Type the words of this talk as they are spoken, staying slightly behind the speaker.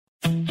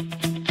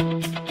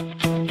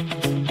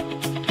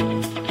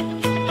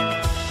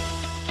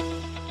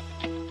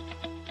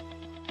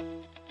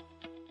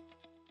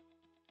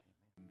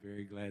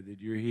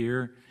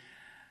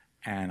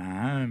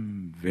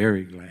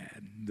very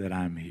glad that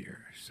I'm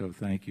here. So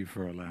thank you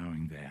for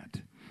allowing that.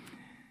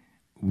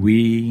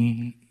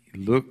 We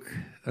look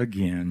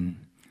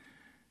again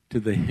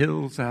to the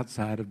hills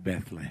outside of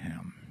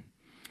Bethlehem.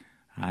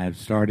 I have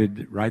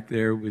started right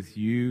there with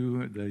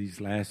you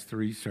these last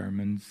 3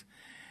 sermons,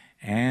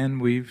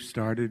 and we've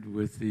started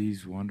with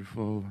these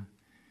wonderful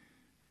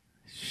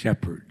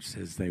shepherds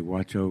as they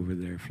watch over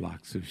their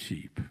flocks of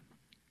sheep,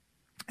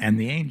 and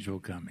the angel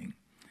coming.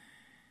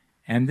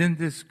 And then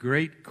this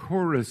great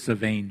chorus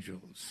of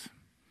angels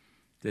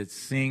that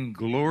sing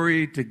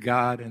glory to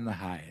God in the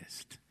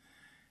highest,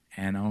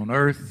 and on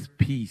earth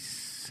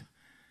peace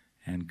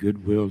and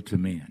goodwill to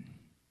men.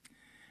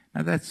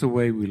 Now that's the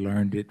way we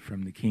learned it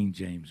from the King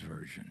James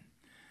Version.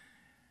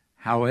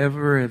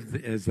 However,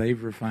 as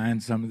they've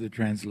refined some of the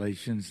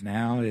translations,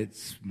 now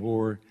it's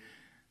more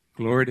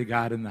glory to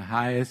God in the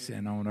highest,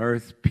 and on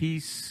earth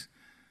peace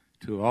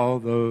to all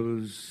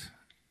those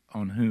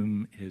on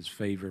whom his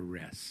favor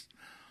rests.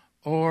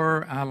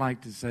 Or I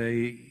like to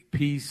say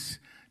peace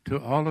to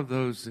all of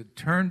those that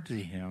turn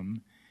to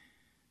him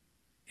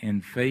in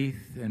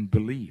faith and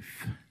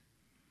belief.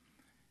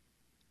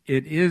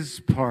 It is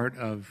part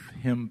of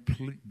him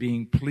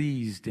being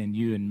pleased in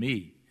you and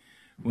me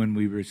when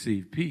we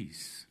receive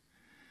peace.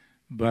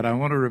 But I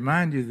want to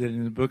remind you that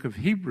in the book of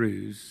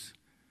Hebrews,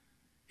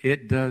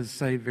 it does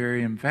say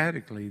very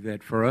emphatically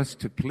that for us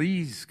to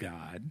please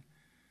God,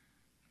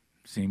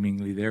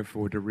 seemingly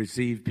therefore to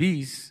receive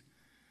peace,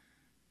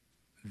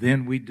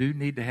 then we do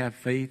need to have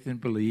faith and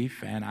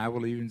belief, and I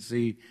will even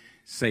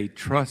say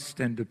trust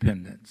and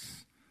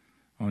dependence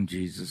on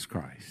Jesus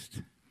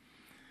Christ.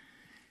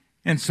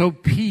 And so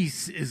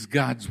peace is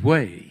God's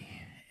way,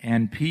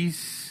 and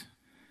peace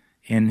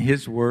in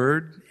his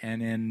word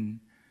and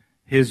in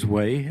his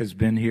way has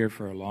been here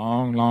for a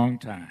long, long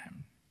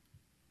time.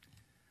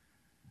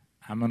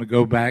 I'm going to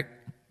go back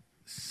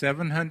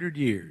 700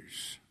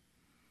 years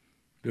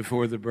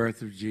before the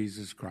birth of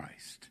Jesus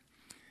Christ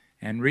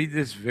and read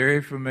this very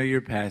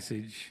familiar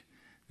passage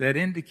that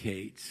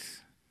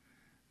indicates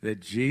that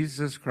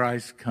Jesus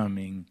Christ's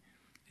coming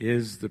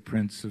is the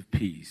Prince of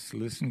Peace.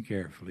 Listen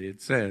carefully.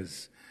 It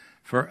says,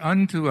 "For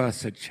unto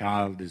us a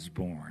child is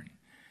born,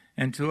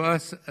 and to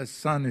us a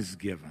son is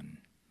given,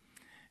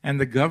 and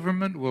the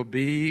government will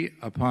be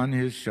upon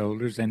his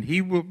shoulders, and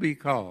he will be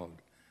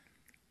called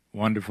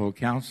Wonderful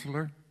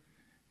Counselor,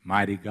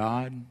 Mighty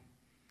God,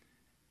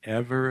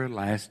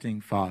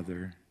 Everlasting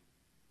Father,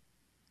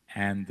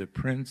 and the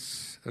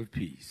Prince of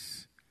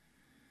Peace.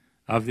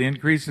 Of the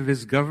increase of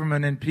his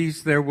government and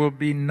peace there will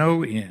be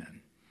no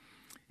end.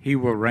 He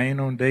will reign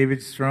on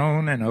David's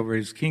throne and over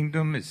his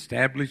kingdom,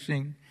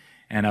 establishing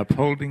and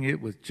upholding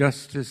it with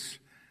justice,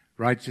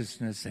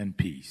 righteousness, and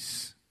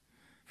peace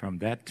from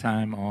that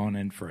time on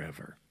and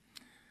forever.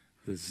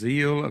 The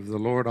zeal of the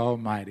Lord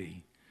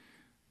Almighty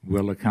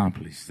will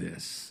accomplish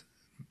this."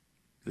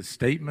 The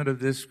statement of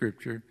this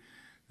scripture,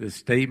 the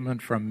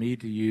statement from me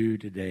to you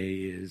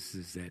today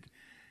is that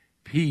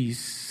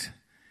peace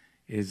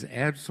is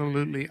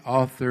absolutely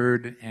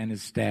authored and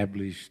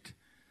established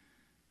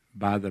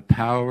by the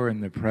power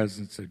and the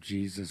presence of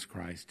Jesus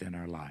Christ in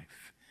our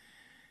life.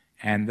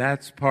 And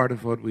that's part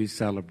of what we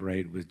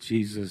celebrate with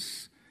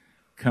Jesus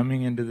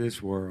coming into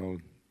this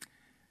world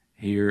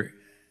here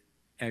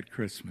at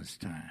Christmas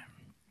time.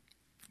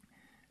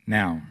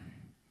 Now,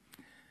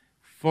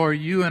 for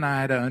you and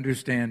I to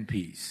understand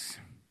peace,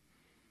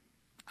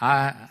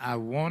 I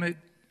want it.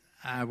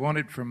 I want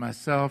it for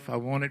myself. I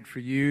want it for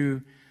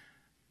you.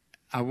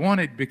 I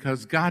want it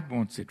because God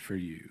wants it for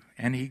you,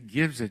 and he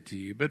gives it to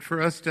you. But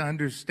for us to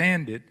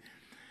understand it,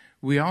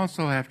 we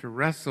also have to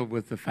wrestle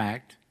with the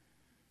fact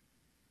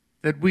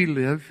that we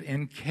live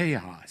in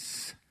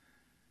chaos.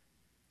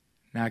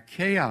 Now,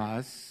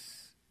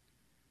 chaos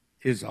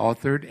is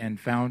authored and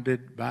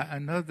founded by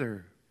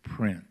another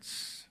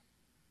prince.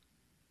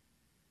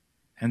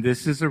 And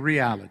this is a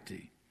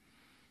reality.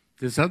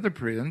 This other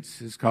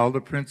prince is called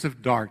the Prince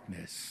of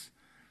Darkness,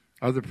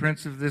 or the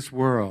Prince of this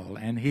world.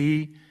 And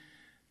he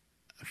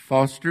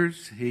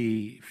fosters,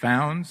 he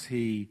founds,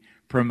 he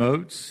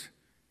promotes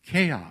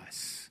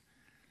chaos.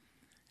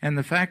 And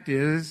the fact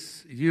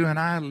is, you and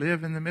I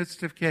live in the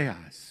midst of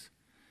chaos.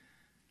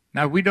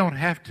 Now, we don't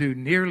have to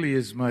nearly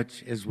as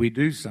much as we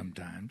do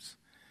sometimes.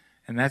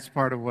 And that's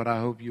part of what I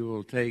hope you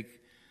will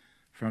take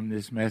from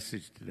this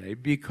message today,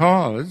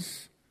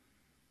 because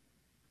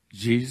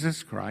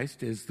Jesus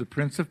Christ is the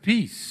Prince of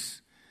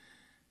Peace.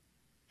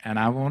 And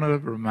I want to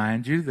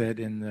remind you that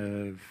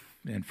in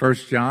 1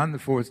 John, the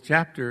 4th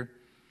chapter,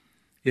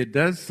 it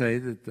does say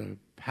that the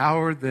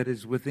power that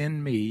is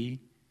within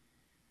me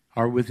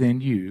or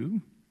within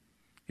you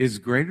is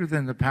greater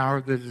than the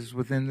power that is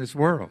within this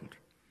world.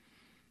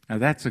 Now,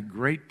 that's a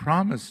great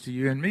promise to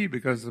you and me,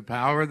 because the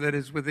power that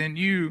is within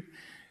you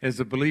as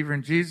a believer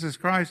in Jesus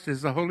Christ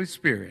is the Holy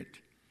Spirit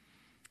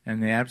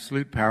and the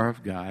absolute power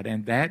of God,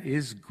 and that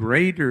is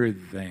greater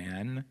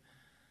than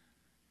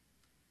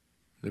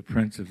the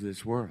prince of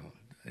this world.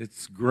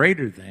 It's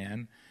greater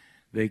than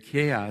the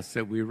chaos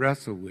that we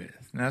wrestle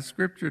with. Now,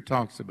 Scripture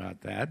talks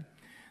about that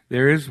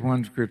There is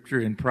one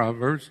scripture in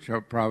Proverbs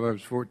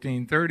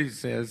 14:30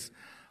 says,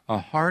 "A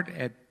heart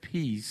at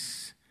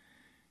peace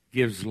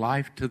gives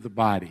life to the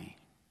body,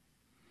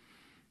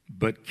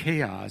 but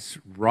chaos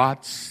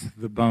rots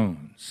the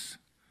bones."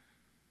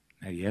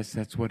 Now, yes,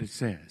 that's what it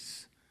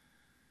says.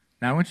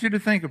 Now, I want you to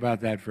think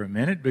about that for a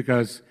minute,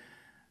 because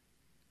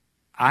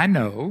I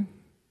know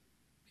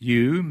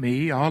you,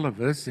 me, all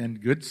of us, in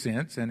good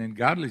sense and in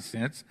godly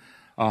sense,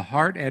 a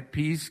heart at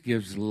peace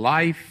gives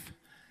life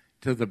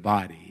to the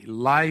body,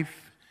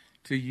 life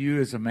to you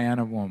as a man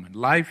or woman,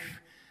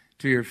 life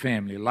to your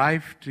family,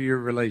 life to your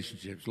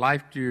relationships,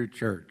 life to your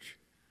church.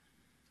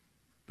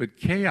 But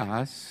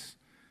chaos,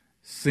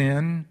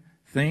 sin,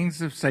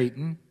 things of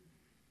Satan,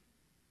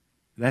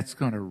 that's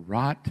going to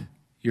rot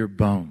your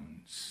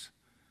bones.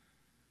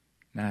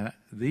 Now,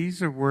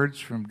 these are words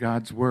from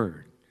God's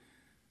Word.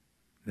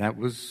 That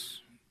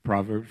was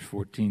Proverbs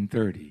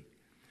 14:30.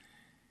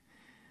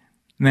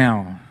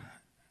 Now,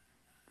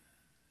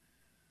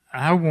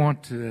 I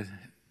want to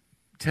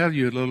tell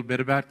you a little bit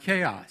about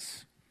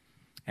chaos.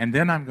 And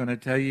then I'm going to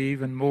tell you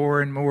even more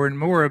and more and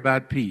more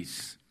about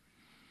peace.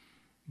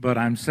 But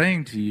I'm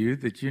saying to you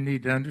that you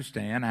need to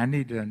understand, I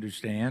need to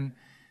understand,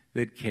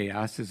 that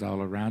chaos is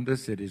all around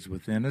us. It is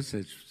within us.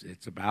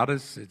 It's about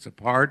us. It's a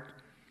part.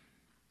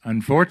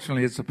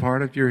 Unfortunately, it's a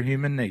part of your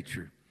human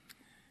nature.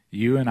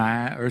 You and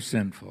I are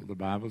sinful. The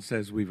Bible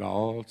says we've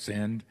all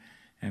sinned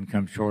and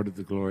come short of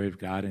the glory of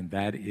God, and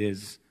that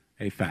is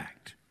a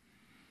fact.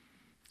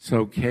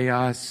 So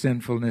chaos,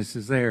 sinfulness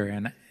is there.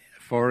 And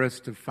for us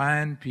to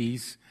find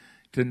peace,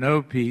 to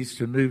know peace,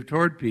 to move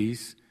toward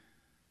peace,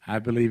 I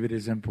believe it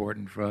is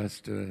important for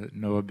us to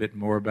know a bit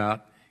more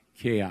about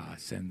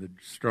chaos and the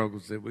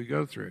struggles that we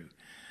go through.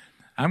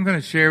 I'm going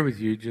to share with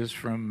you, just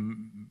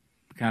from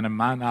kind of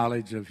my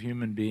knowledge of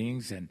human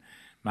beings and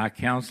my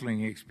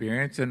counseling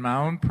experience and my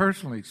own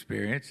personal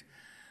experience,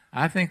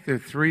 I think there are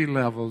three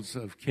levels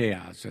of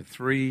chaos, or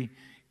three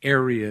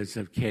areas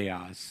of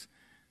chaos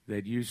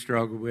that you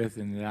struggle with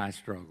and that I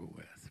struggle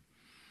with.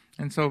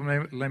 And so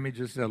let me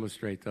just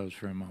illustrate those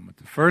for a moment.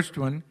 The first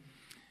one,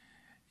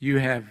 you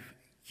have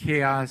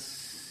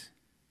chaos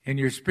in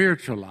your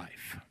spiritual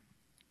life.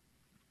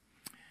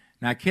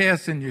 Now,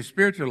 chaos in your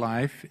spiritual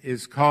life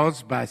is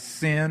caused by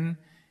sin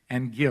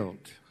and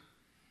guilt.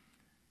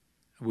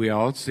 We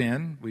all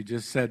sin. We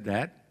just said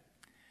that.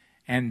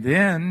 And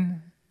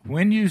then,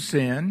 when you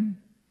sin,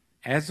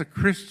 as a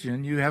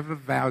Christian, you have a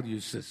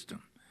value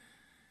system.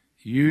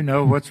 You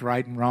know what's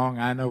right and wrong.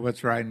 I know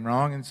what's right and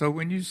wrong. And so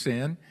when you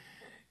sin,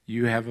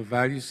 you have a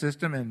value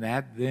system, and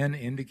that then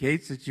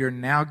indicates that you're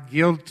now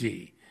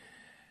guilty.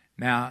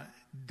 Now,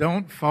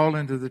 don't fall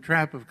into the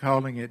trap of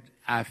calling it,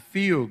 "I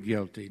feel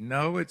guilty."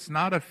 No, it's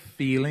not a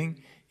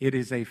feeling. It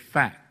is a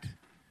fact.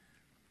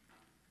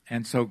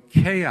 And so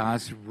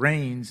chaos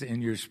reigns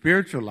in your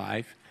spiritual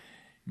life,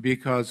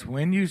 because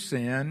when you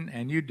sin,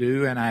 and you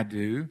do, and I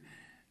do,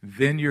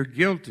 then you're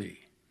guilty.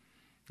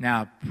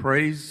 Now,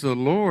 praise the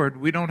Lord,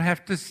 we don't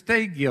have to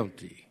stay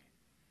guilty.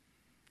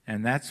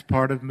 And that's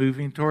part of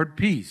moving toward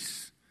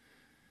peace.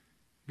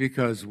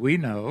 Because we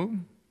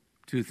know,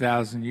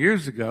 2,000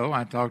 years ago,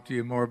 I talked to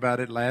you more about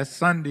it last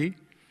Sunday,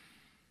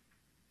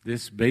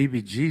 this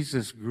baby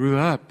Jesus grew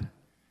up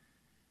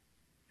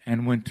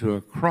and went to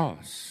a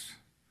cross.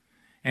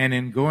 And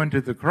in going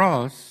to the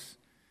cross,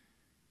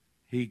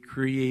 he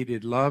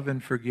created love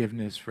and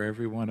forgiveness for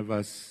every one of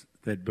us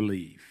that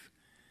believe.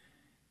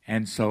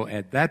 And so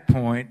at that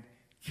point,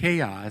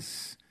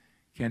 chaos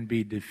can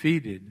be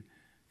defeated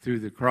through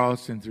the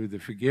cross and through the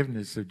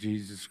forgiveness of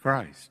Jesus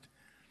Christ.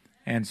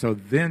 And so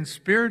then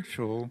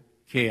spiritual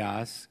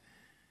chaos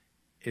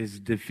is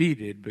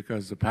defeated,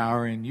 because the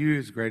power in you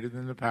is greater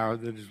than the power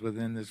that is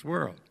within this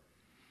world.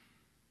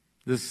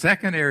 The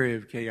second area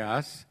of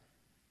chaos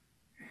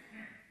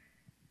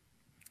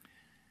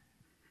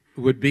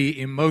would be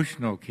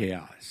emotional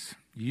chaos.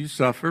 You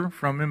suffer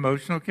from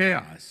emotional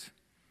chaos.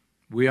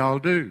 We all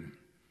do.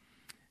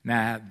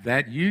 Now,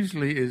 that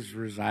usually is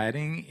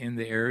residing in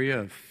the area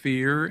of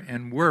fear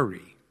and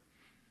worry.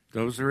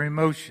 Those are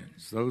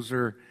emotions. Those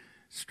are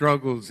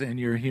struggles in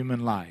your human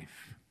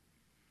life.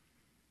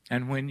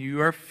 And when you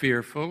are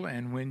fearful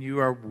and when you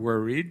are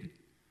worried,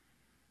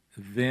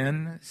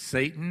 then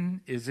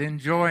Satan is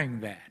enjoying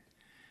that.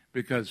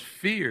 Because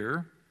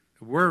fear,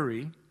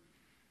 worry,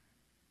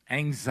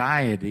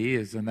 anxiety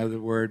is another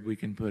word we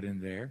can put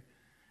in there.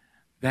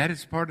 That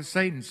is part of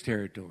Satan's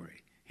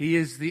territory. He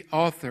is the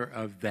author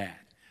of that.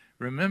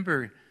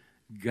 Remember,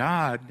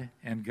 God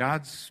and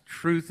God's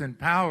truth and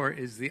power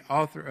is the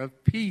author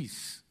of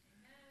peace.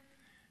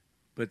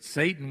 But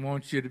Satan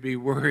wants you to be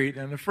worried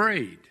and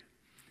afraid.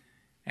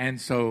 And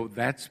so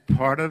that's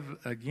part of,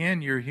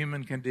 again, your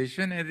human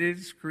condition, and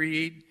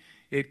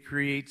it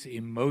creates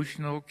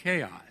emotional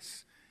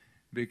chaos,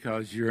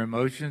 because your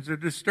emotions are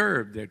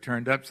disturbed. They're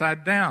turned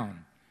upside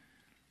down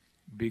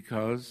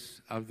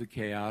because of the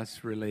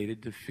chaos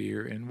related to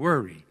fear and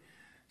worry.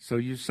 So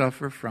you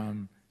suffer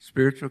from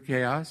spiritual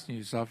chaos, and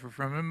you suffer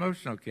from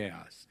emotional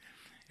chaos.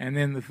 And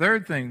then the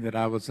third thing that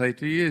I would say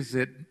to you is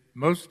that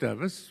most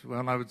of us,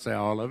 well, I would say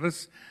all of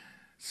us,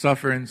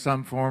 suffer in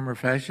some form or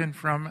fashion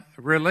from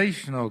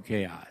relational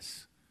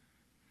chaos.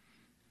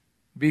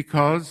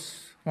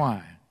 Because,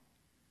 why?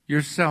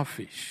 You're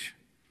selfish.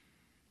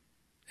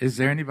 Is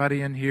there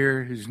anybody in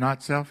here who's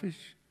not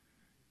selfish?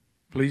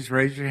 Please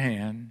raise your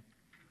hand.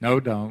 No,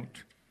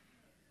 don't.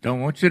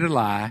 Don't want you to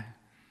lie.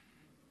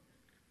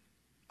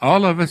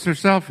 All of us are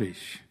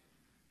selfish.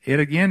 It,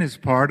 again, is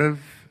part of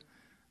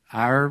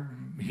our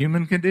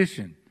human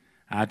condition.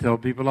 I tell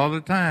people all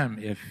the time,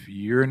 if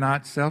you're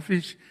not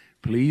selfish,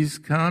 please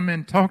come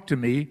and talk to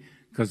me,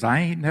 because I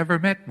ain't never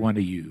met one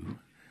of you,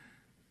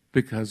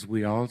 because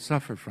we all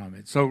suffer from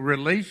it. So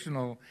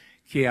relational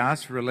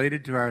chaos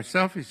related to our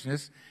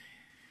selfishness,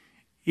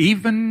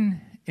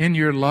 even in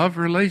your love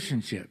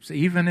relationships,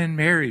 even in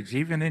marriage,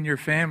 even in your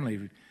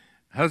family,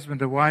 husband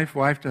to wife,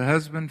 wife to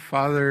husband,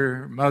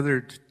 father,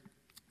 mother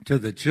to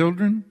the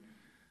children,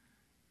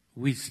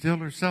 we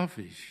still are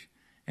selfish.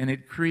 And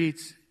it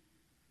creates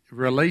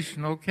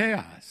relational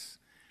chaos.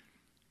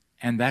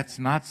 And that's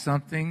not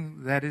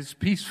something that is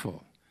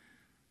peaceful.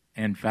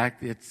 In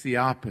fact, it's the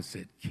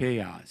opposite,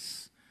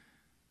 chaos.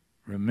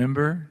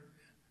 Remember,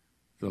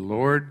 the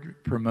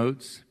Lord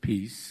promotes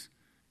peace.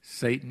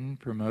 Satan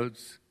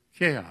promotes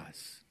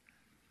chaos.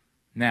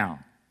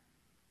 Now,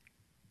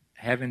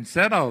 having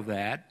said all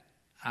that,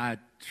 I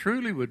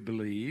truly would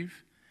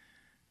believe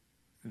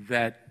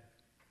that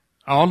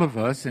all of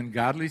us, in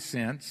godly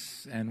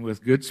sense and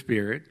with good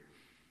spirit,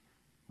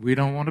 we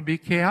don't want to be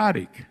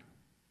chaotic.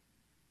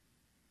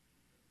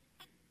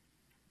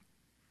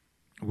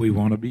 We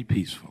want to be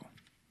peaceful.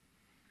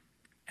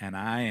 And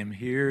I am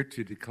here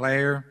to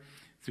declare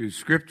through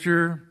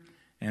Scripture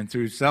and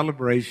through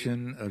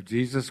celebration of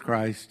Jesus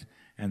Christ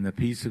and the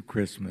peace of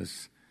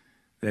Christmas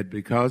that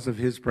because of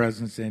His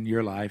presence in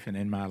your life and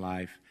in my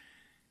life,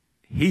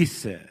 He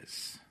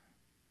says,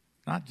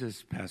 not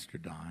just Pastor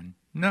Don,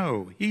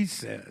 no, He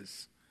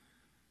says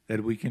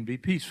that we can be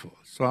peaceful.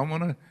 So I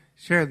want to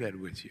share that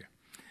with you.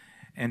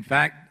 In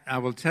fact, I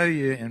will tell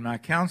you, in my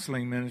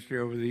counseling ministry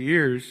over the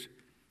years,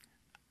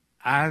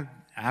 I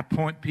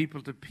point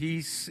people to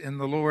peace in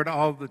the Lord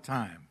all the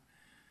time,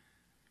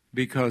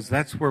 because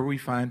that's where we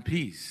find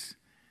peace.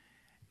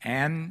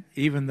 And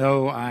even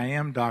though I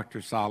am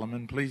Dr.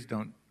 Solomon, please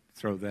don't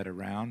throw that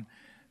around.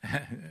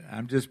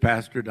 I'm just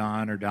Pastor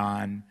Don or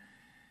Don.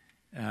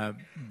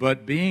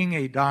 But being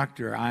a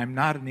doctor, I'm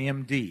not an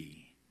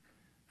MD.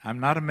 I'm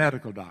not a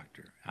medical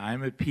doctor.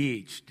 I'm a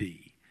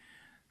PhD.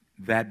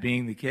 That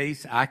being the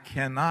case, I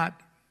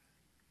cannot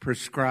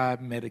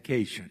prescribe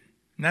medication.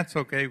 And that's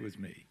okay with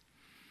me,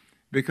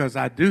 because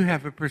I do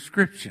have a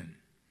prescription.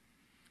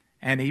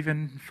 And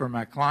even for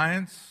my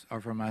clients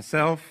or for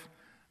myself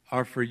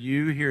or for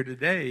you here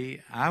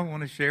today, I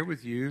want to share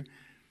with you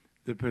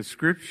the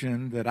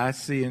prescription that I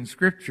see in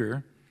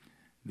Scripture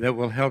that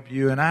will help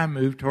you and I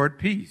move toward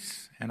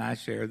peace. And I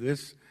share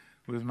this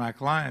with my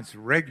clients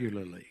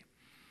regularly.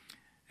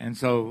 And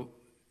so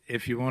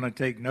if you want to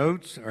take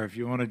notes, or if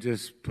you want to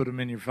just put them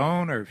in your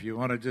phone, or if you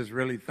want to just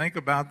really think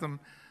about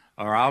them,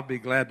 or I'll be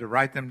glad to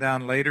write them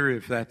down later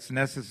if that's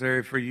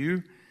necessary for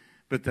you.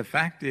 But the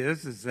fact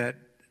is that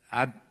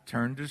I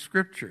turn to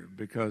Scripture,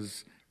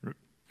 because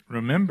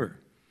remember,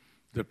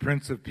 the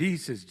Prince of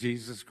Peace is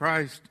Jesus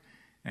Christ,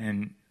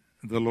 and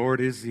the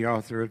Lord is the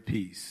author of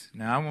peace.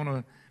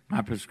 Now,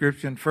 my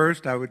prescription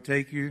first, I would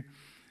take you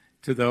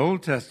to the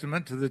Old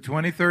Testament, to the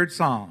 23rd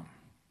Psalm.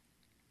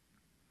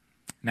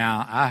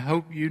 Now, I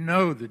hope you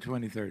know the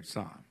 23rd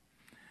Psalm.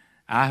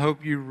 I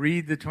hope you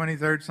read the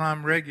 23rd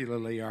Psalm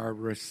regularly or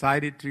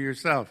recite it to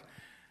yourself.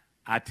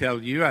 I tell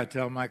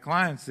my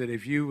clients that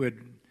if you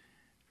would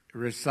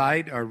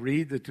recite or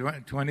read the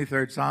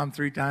 23rd Psalm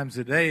 3 times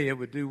a day, it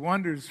would do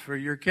wonders for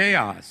your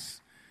chaos.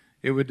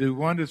 It would do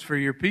wonders for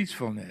your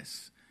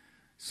peacefulness.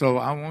 So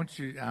I'm going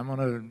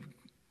to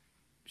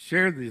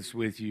share this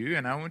with you,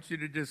 and I want you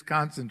to just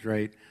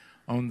concentrate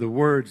on the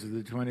words of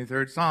the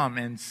 23rd Psalm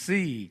and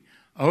see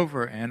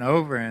over and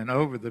over and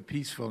over the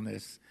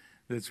peacefulness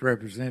that's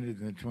represented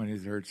in the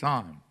 23rd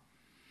Psalm.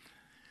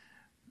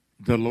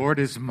 The Lord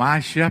is my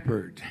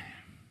shepherd.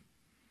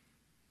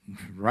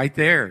 Right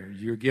there,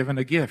 you're given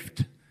a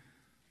gift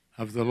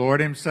of the Lord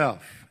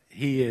Himself.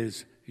 He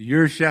is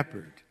your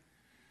shepherd.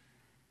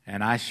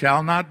 And I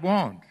shall not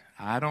want.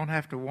 I don't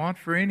have to want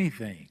for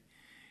anything.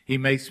 He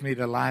makes me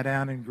to lie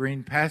down in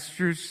green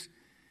pastures.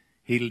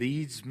 He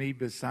leads me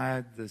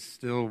beside the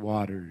still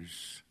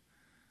waters.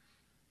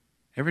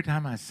 Every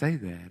time I say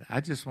that,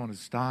 I just want to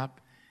stop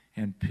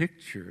and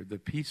picture the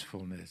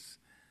peacefulness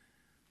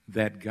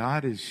that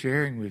God is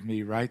sharing with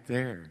me right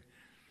there.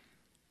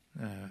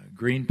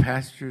 Green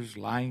pastures,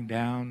 lying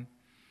down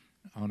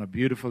on a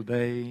beautiful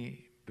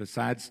day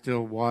beside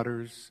still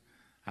waters.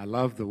 I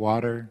love the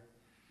water.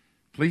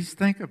 Please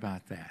think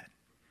about that.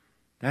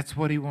 That's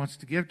what He wants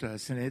to give to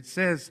us. And it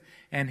says,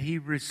 and He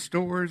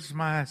restores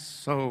my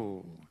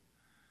soul.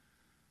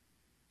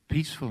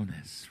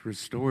 Peacefulness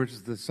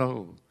restores the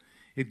soul.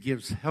 It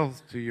gives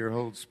health to your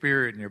whole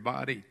spirit and your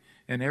body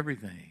and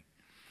everything.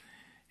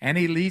 And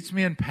He leads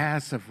me in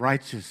paths of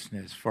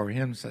righteousness for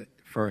His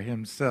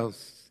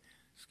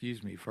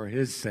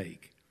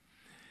sake.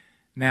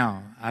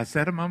 Now, I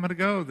said a moment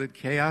ago that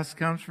chaos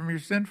comes from your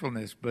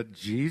sinfulness, but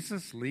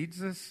Jesus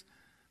leads us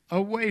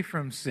away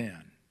from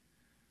sin.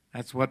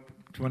 That's what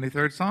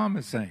 23rd Psalm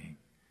is saying.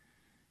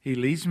 He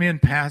leads me in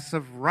paths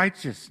of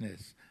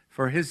righteousness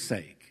for his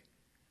sake.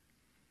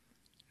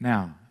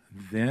 Now,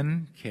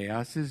 then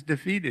chaos is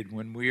defeated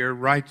when we are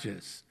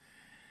righteous.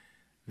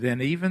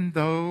 Then even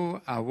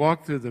though I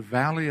walk through the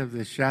valley of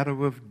the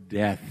shadow of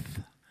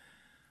death,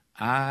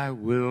 I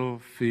will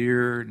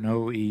fear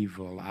no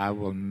evil. I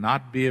will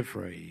not be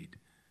afraid.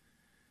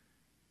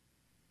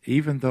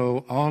 Even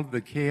though all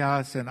the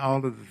chaos and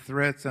all of the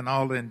threats and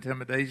all the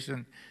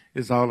intimidation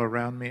is all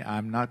around me,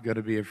 I'm not going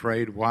to be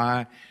afraid.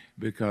 Why?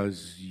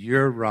 Because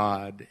your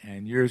rod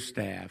and your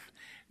staff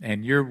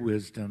and your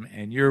wisdom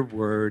and your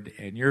word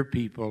and your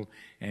people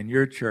and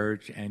your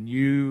church and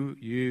you,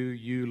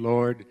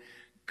 Lord,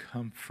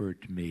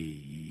 comfort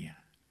me.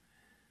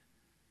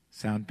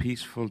 Sound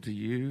peaceful to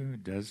you?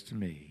 It does to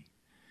me.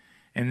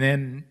 And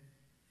then,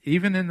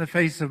 even in the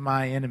face of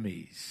my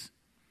enemies,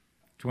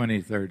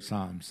 23rd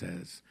Psalm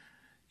says,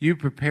 you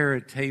prepare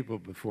a table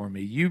before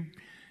me.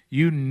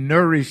 You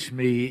nourish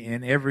me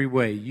in every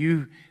way.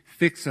 You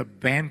fix a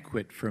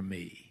banquet for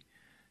me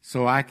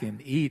so I can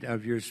eat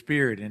of your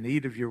spirit and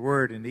eat of your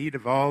word and eat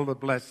of all the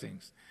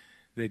blessings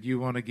that you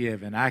want to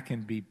give, and I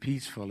can be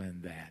peaceful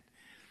in that.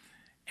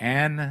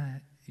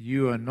 And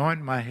you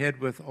anoint my head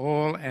with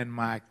oil, and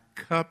my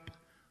cup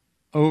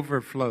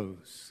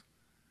overflows.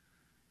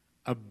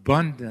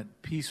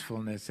 Abundant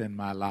peacefulness in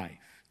my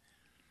life.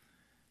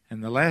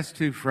 And the last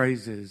two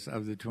phrases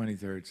of the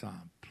 23rd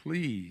Psalm,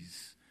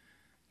 please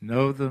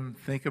know them,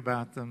 think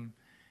about them.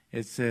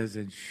 It says,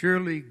 and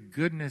surely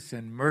goodness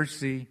and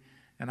mercy,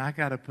 and I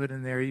got to put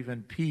in there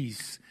even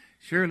peace.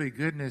 Surely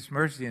goodness,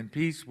 mercy, and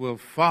peace will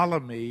follow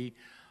me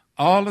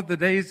all of the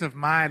days of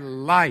my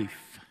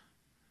life.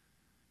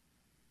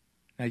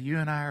 Now, you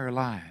and I are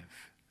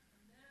alive.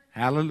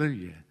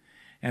 Hallelujah.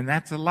 And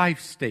that's a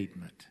life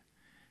statement.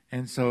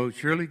 And so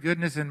surely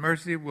goodness and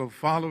mercy will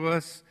follow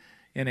us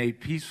in a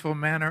peaceful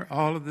manner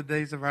all of the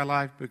days of our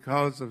life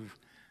because of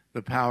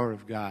the power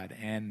of God.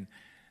 And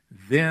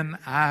then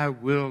I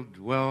will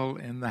dwell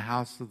in the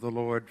house of the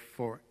Lord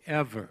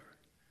forever.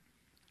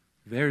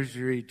 There's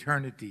your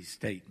eternity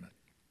statement.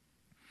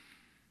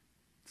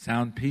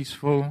 Sound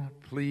peaceful?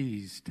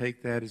 Please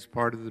take that as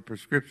part of the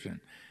prescription.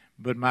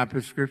 But my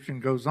prescription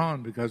goes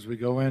on because we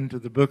go into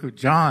the book of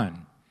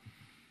John.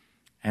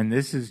 And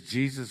this is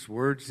Jesus'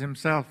 words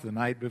himself the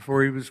night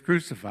before he was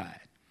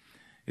crucified.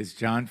 It's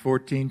John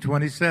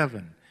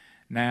 14:27.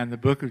 Now in the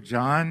book of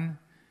John,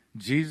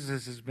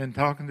 Jesus has been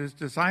talking to his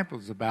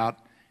disciples about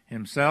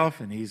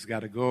himself, and he's got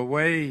to go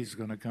away. He's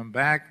going to come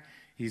back.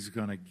 He's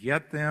going to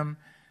get them.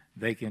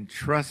 They can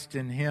trust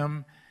in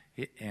him.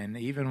 And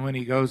even when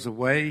he goes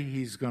away,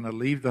 he's going to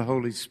leave the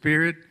Holy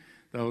Spirit.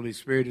 The Holy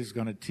Spirit is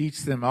going to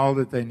teach them all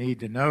that they need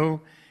to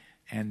know.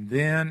 And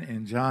then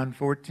in John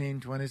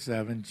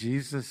 14:27,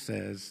 Jesus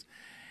says,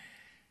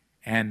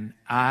 and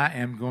I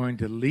am going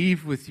to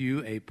leave with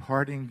you a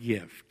parting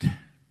gift.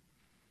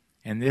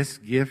 And this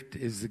gift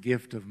is the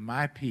gift of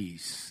my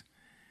peace.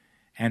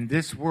 And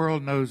this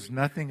world knows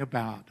nothing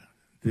about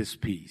this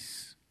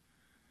peace.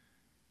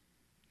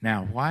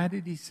 Now, why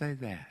did he say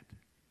that?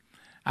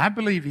 I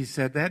believe he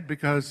said that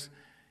because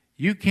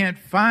you can't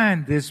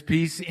find this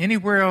peace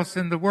anywhere else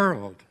in the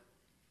world.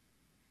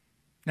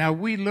 Now,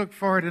 we look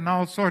for it in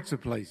all sorts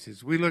of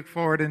places. We look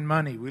for it in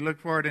money. We look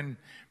for it in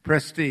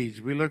prestige.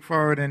 We look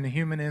for it in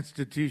human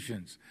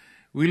institutions.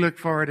 We look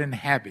for it in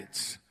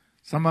habits,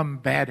 some of them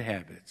bad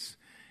habits.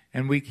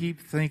 And we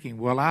keep thinking,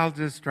 well, I'll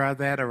just try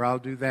that, or I'll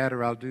do that,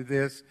 or I'll do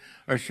this,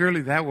 or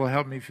surely that will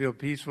help me feel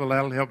peaceful.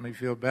 That'll help me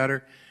feel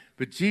better.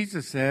 But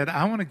Jesus said,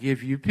 I want to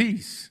give you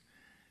peace.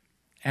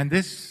 And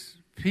this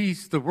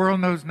peace the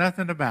world knows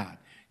nothing about.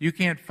 You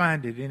can't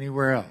find it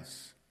anywhere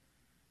else.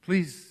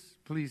 Please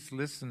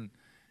listen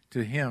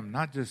to him,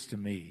 not just to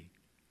me.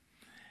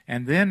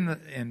 And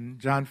then in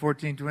John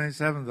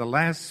 14:27, the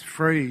last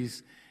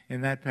phrase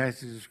in that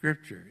passage of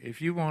Scripture,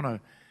 if you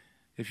want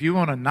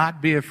to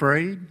not be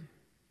afraid,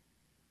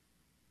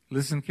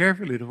 listen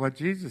carefully to what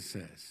Jesus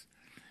says.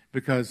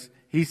 Because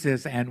he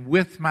says, and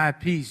with my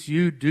peace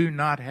you do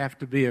not have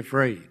to be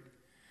afraid.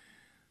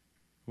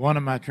 One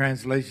of my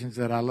translations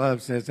that I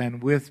love says,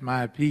 and with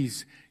my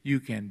peace you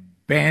can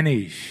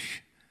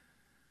banish,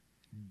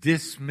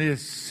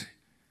 dismiss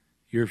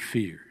your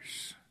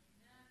fears.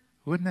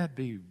 Wouldn't that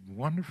be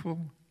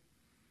wonderful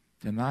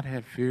to not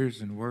have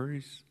fears and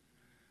worries?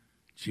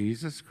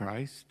 Jesus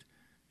Christ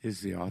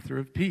is the author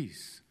of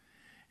peace.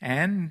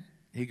 And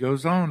he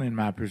goes on in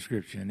my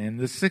prescription in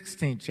the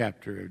 16th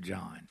chapter of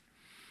John.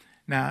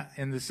 Now,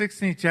 in the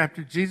 16th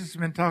chapter, Jesus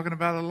has been talking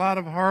about a lot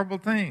of horrible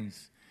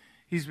things.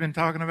 He's been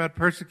talking about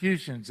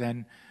persecutions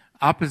and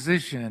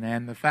opposition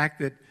and the fact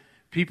that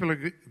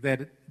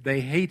that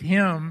they hate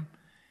him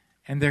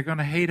and they're going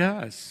to hate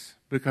us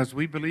because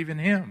we believe in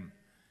him.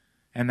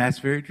 And that's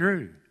very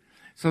true.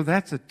 So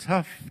that's a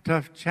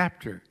tough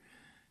chapter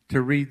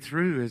to read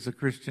through as a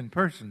Christian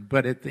person.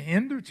 But at the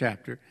end of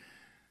chapter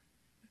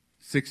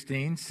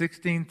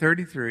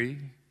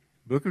 16:33,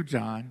 book of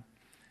John,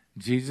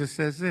 Jesus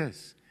says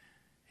this.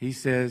 He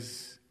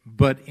says,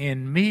 but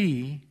in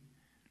me,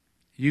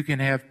 you can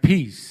have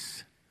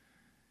peace.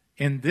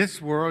 In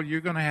this world,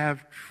 you're going to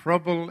have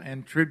trouble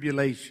and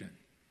tribulation.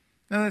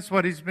 Now, that's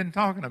what he's been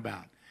talking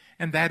about.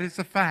 And that is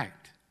a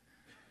fact.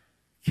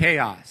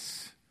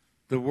 Chaos,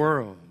 the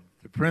world,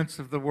 the prince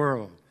of the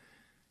world.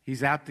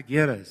 He's out to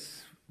get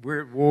us.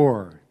 We're at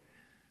war.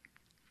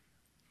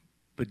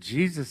 But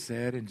Jesus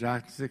said in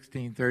John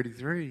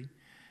 16:33,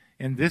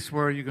 in this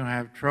world you're going to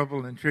have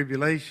trouble and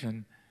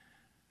tribulation,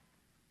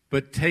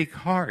 but take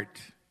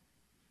heart,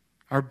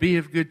 or be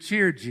of good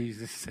cheer,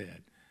 Jesus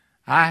said.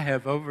 I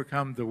have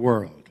overcome the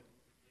world.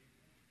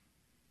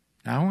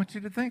 Now I want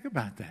you to think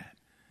about that.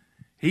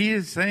 He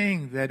is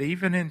saying that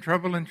even in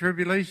trouble and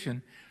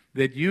tribulation,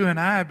 that you and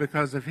I,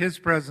 because of his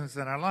presence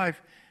in our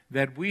life,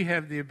 that we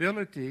have the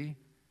ability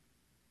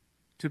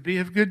to be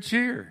of good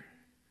cheer.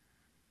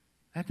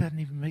 That doesn't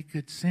even make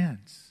good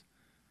sense.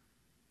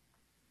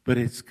 But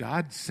it's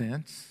God's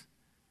sense,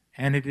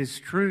 and it is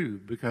true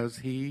because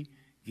he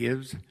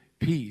gives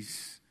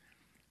peace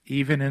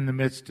even in the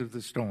midst of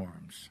the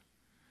storms.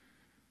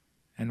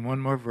 And one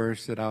more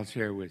verse that I'll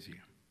share with you.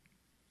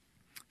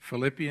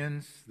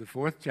 Philippians, the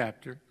 4th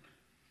chapter,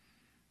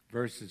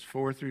 verses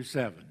 4 through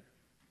 7.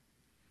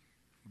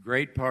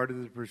 Great part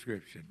of the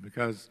prescription,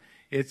 because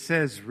it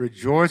says,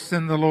 rejoice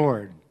in the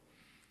Lord.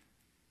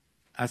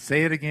 I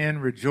say it again,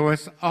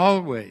 rejoice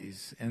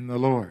always in the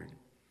Lord.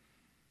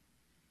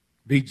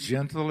 Be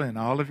gentle in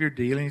all of your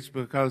dealings,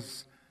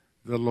 because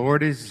the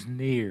Lord is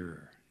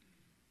near.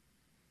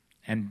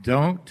 And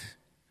don't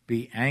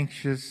be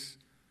anxious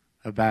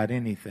about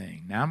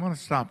anything. Now I'm going to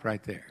stop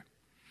right there.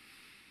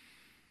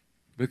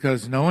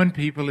 Because knowing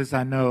people as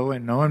I know,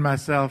 and knowing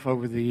myself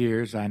over the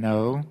years, I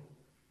know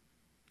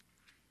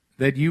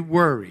that you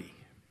worry.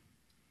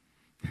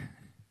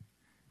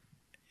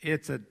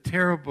 It's a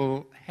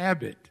terrible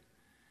habit.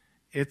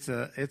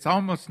 It's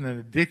almost an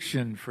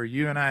addiction for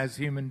you and I as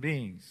human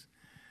beings.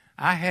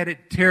 I had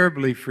it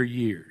terribly for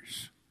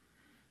years.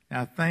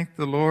 Now, thank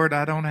the Lord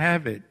I don't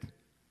have it.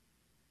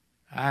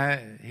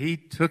 He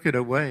took it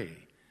away.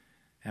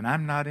 And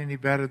I'm not any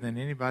better than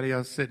anybody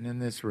else sitting in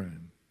this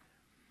room.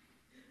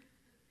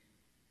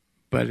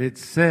 But it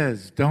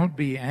says, don't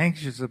be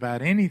anxious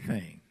about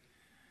anything.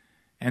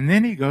 And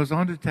then he goes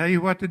on to tell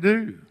you what to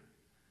do.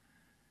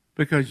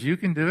 Because you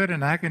can do it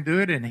and I can do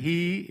it, and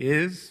he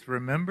is,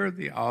 remember,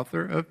 the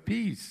author of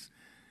peace.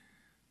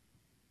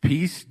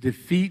 Peace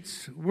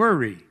defeats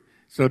worry.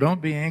 So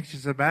don't be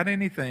anxious about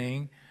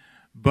anything,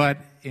 but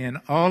in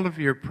all of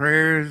your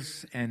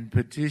prayers and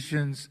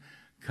petitions,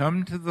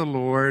 come to the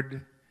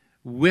Lord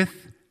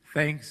with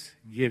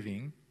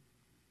thanksgiving.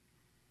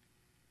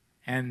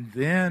 And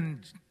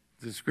then,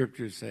 the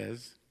scripture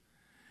says,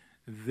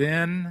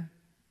 then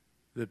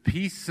the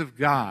peace of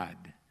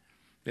God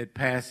that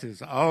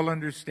passes all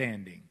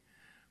understanding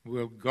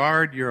will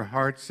guard your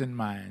hearts and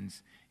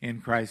minds in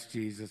Christ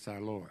Jesus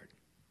our Lord.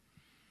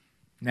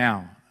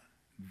 Now,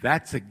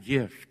 that's a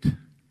gift.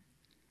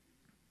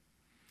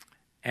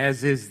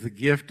 As is the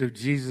gift of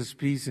Jesus'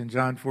 peace in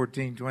John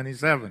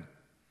 14:27.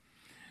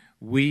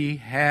 We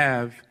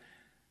have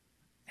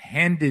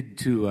handed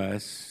to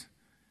us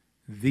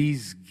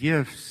these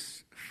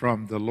gifts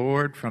from the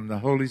Lord, from the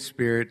Holy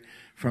Spirit,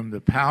 from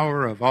the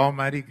power of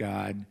Almighty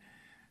God,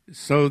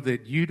 so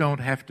that you don't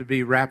have to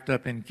be wrapped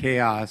up in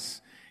chaos,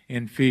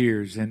 in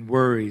fears, and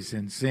worries,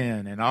 and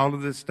sin, and all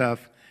of the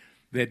stuff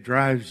that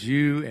drives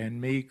you and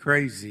me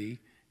crazy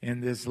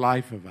in this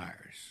life of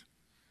ours.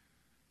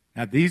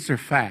 Now, these are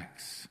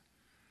facts.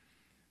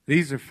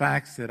 These are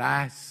facts that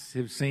I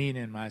have seen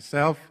in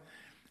myself,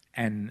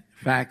 and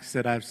facts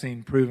that I've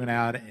seen proven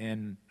out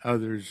in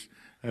others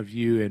of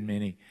you and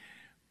many.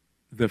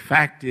 The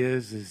fact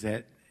is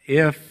that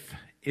if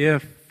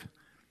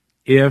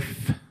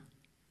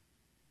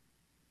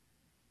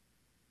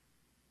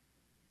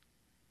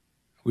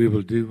we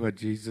will do what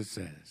Jesus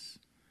says,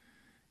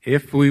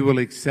 if we will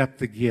accept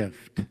the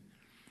gift,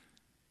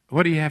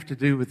 what do you have to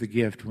do with the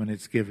gift when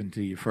it's given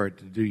to you for it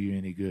to do you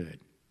any good?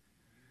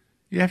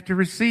 You have to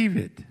receive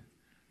it.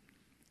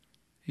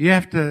 You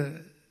have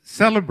to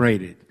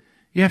celebrate it.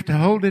 You have to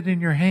hold it in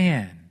your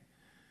hand.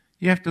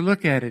 You have to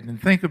look at it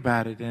and think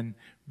about it and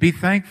be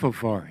thankful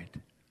for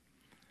it.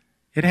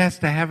 It has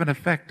to have an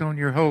effect on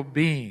your whole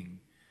being.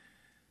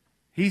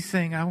 He's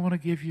saying, I want to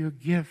give you a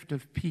gift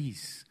of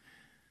peace.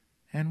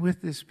 And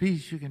with this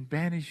peace, you can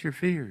banish your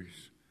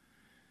fears.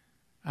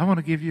 I want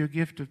to give you a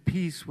gift of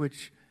peace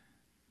which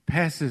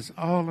passes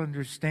all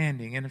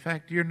understanding. And in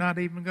fact, you're not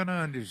even going to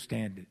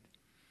understand it.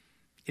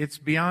 It's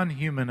beyond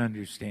human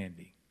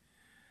understanding.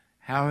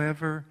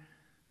 However,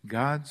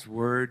 God's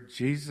Word,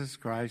 Jesus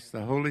Christ,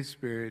 the Holy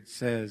Spirit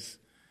says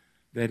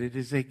that it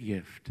is a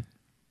gift.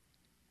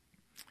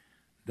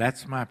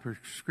 That's my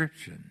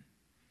prescription.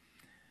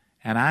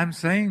 And I'm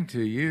saying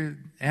to you,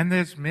 and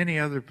there's many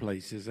other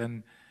places,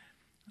 and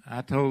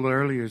I told the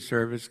earlier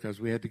service, because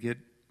we had to get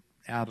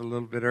out a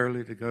little bit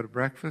early to go to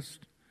breakfast,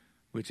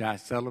 which I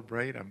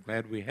celebrate. I'm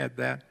glad we had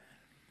that.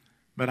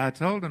 But I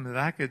told him that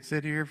I could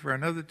sit here for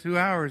another 2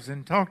 hours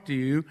and talk to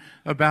you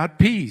about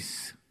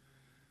peace.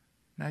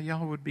 Now,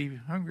 y'all would be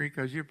hungry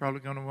because you're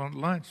probably going to want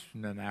lunch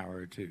in an hour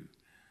or two.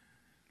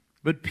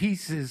 But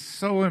peace is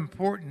so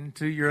important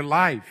to your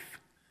life.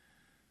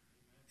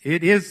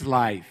 It is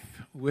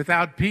life.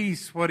 Without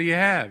peace, what do you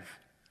have?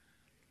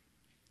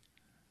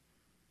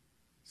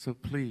 So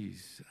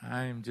please,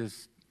 I am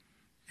just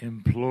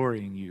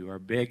imploring you or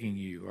begging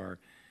you or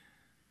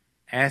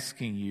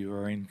asking you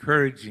or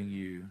encouraging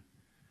you.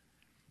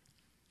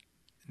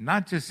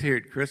 Not just here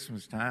at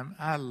Christmas time.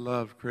 I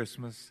love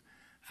Christmas.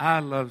 I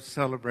love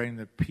celebrating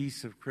the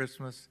peace of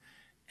Christmas.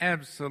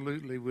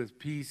 Absolutely, with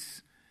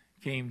peace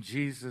came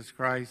Jesus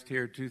Christ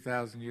here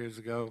 2,000 years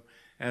ago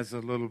as a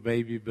little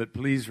baby. But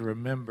please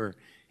remember,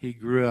 he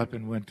grew up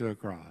and went to a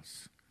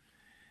cross.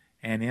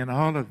 And in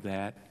all of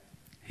that,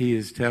 he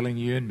is telling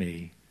you and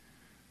me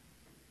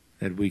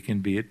that we can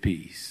be at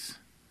peace.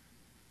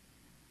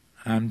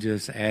 I'm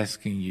just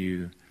asking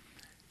you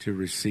to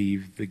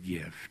receive the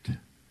gift,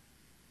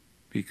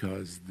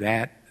 because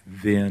that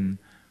then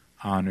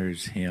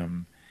honors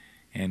him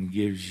and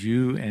gives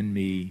you and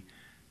me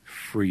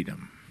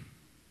freedom.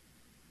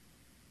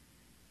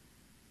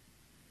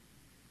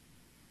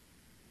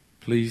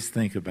 Please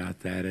think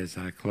about that as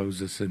I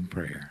close us in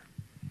prayer.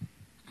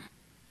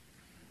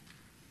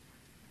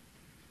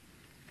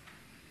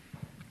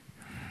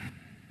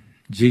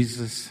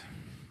 Jesus,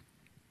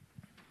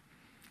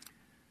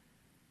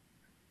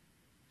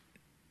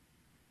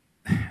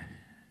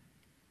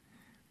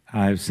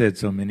 I've said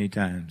so many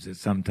times that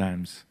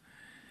sometimes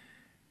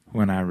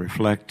when I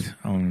reflect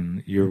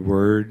on your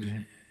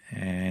word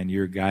and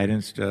your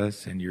guidance to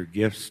us and your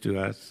gifts to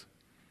us,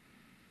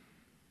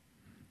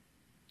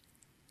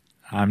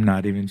 I'm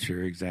not even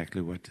sure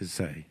exactly what to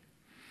say.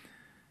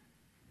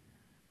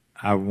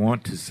 I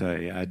want to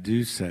say, I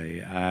do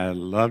say, I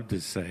love to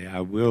say,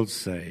 I will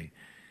say,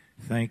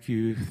 thank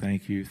you,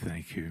 thank you,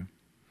 thank you.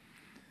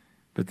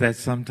 But that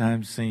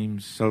sometimes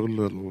seems so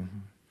little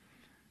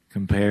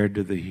compared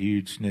to the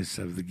hugeness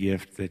of the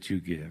gift that you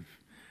give,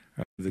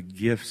 or the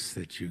gifts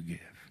that you give.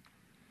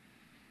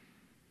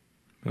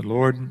 But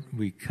Lord,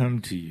 we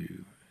come to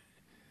you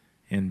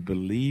in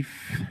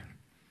belief,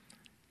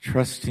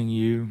 trusting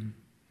you,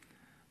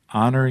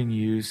 honoring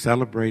you,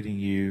 celebrating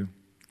you,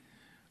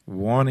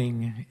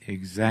 wanting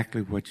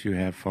exactly what you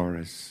have for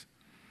us.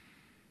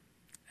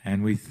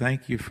 And we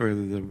thank you for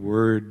the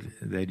word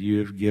that you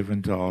have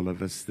given to all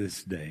of us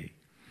this day,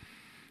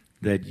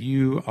 that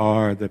you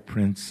are the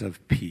Prince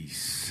of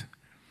Peace.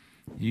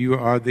 You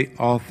are the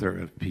author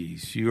of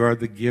peace. You are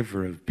the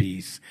giver of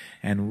peace.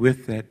 And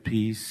with that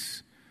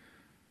peace,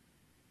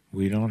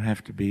 we don't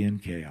have to be in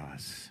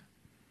chaos.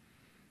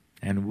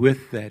 And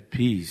with that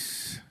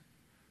peace,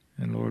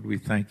 and Lord, we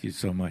thank you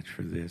so much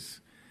for this,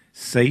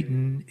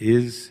 Satan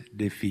is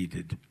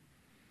defeated.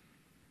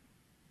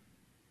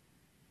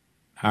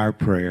 Our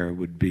prayer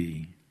would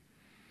be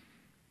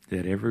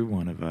that every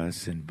one of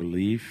us, in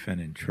belief and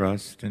in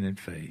trust and in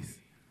faith,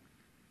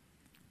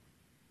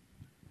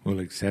 will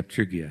accept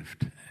your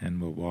gift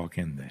and will walk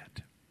in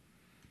that.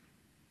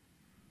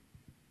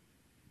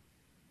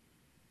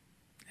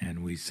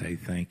 And we say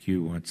thank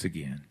you once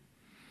again.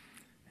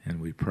 And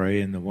we pray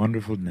in the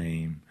wonderful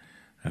name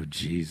of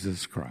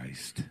Jesus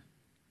Christ.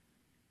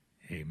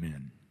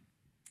 Amen.